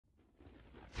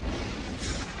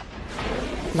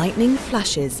Lightning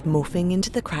flashes morphing into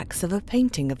the cracks of a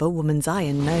painting of a woman's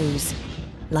iron nose.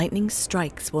 Lightning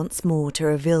strikes once more to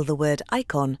reveal the word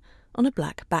icon on a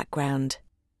black background.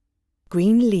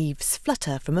 Green leaves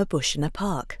flutter from a bush in a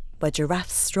park, where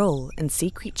giraffes stroll and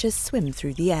sea creatures swim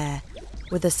through the air.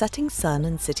 With a setting sun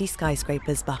and city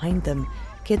skyscrapers behind them,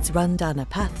 kids run down a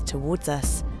path towards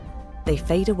us. They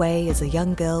fade away as a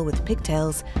young girl with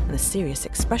pigtails and a serious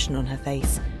expression on her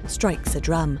face strikes a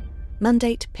drum.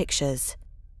 Mandate pictures.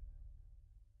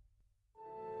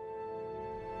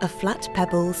 A flat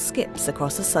pebble skips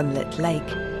across a sunlit lake,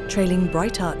 trailing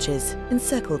bright arches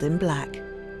encircled in black.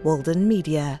 Walden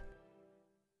Media.